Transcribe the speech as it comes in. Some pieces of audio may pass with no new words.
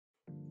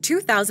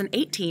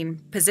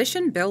2018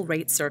 Position Bill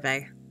Rate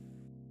Survey.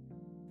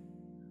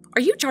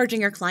 Are you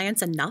charging your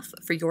clients enough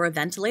for your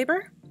event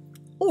labor?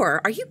 Or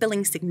are you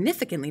billing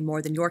significantly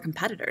more than your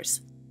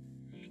competitors?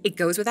 It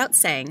goes without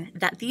saying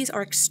that these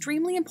are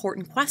extremely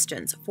important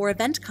questions for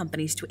event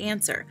companies to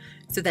answer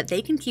so that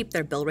they can keep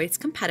their bill rates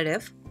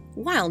competitive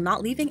while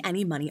not leaving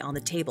any money on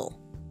the table.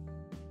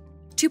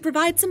 To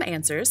provide some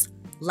answers,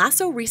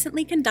 LASSO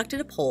recently conducted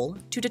a poll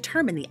to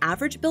determine the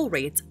average bill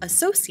rates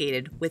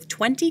associated with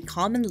 20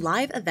 common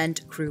live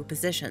event crew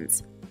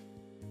positions.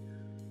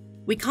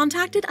 We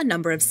contacted a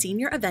number of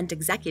senior event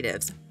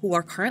executives who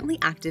are currently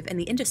active in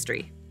the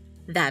industry.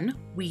 Then,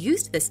 we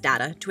used this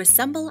data to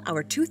assemble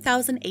our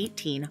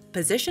 2018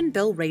 Position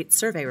Bill Rate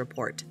Survey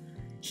report.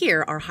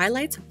 Here are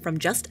highlights from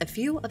just a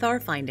few of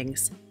our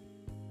findings.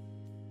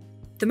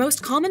 The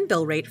most common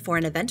bill rate for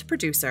an event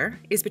producer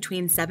is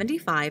between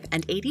 $75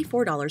 and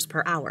 $84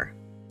 per hour.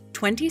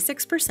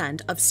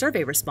 26% of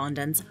survey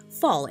respondents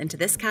fall into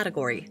this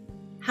category.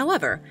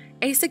 However,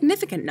 a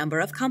significant number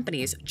of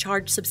companies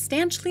charge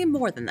substantially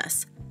more than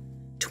this.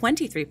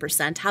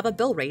 23% have a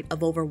bill rate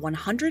of over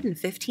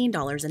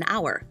 $115 an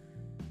hour.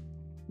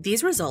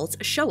 These results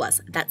show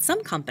us that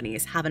some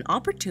companies have an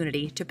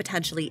opportunity to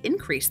potentially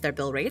increase their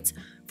bill rates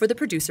for the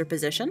producer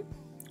position,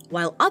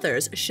 while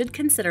others should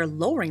consider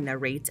lowering their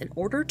rates in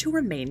order to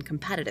remain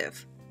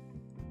competitive.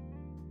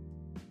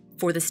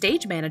 For the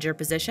stage manager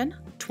position,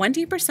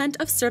 20%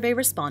 of survey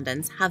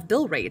respondents have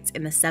bill rates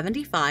in the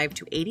 $75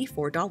 to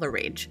 $84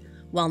 range,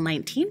 while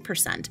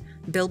 19%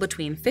 bill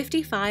between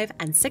 $55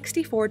 and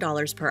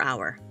 $64 per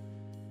hour.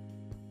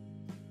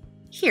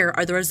 Here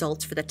are the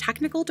results for the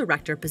technical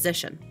director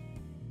position.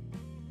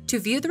 To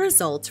view the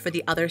results for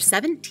the other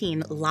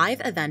 17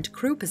 live event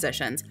crew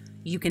positions,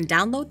 you can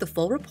download the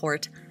full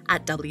report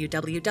at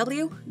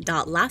www.lasso.io.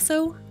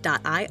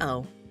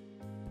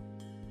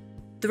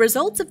 The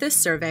results of this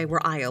survey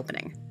were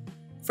eye-opening.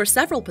 For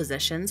several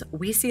positions,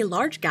 we see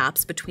large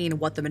gaps between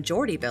what the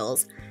majority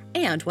bills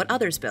and what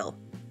others bill.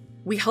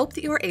 We hope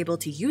that you are able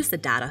to use the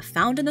data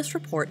found in this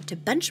report to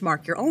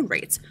benchmark your own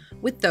rates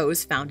with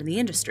those found in the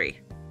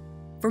industry.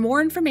 For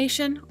more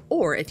information,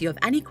 or if you have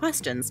any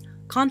questions,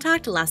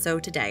 contact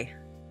LASSO today.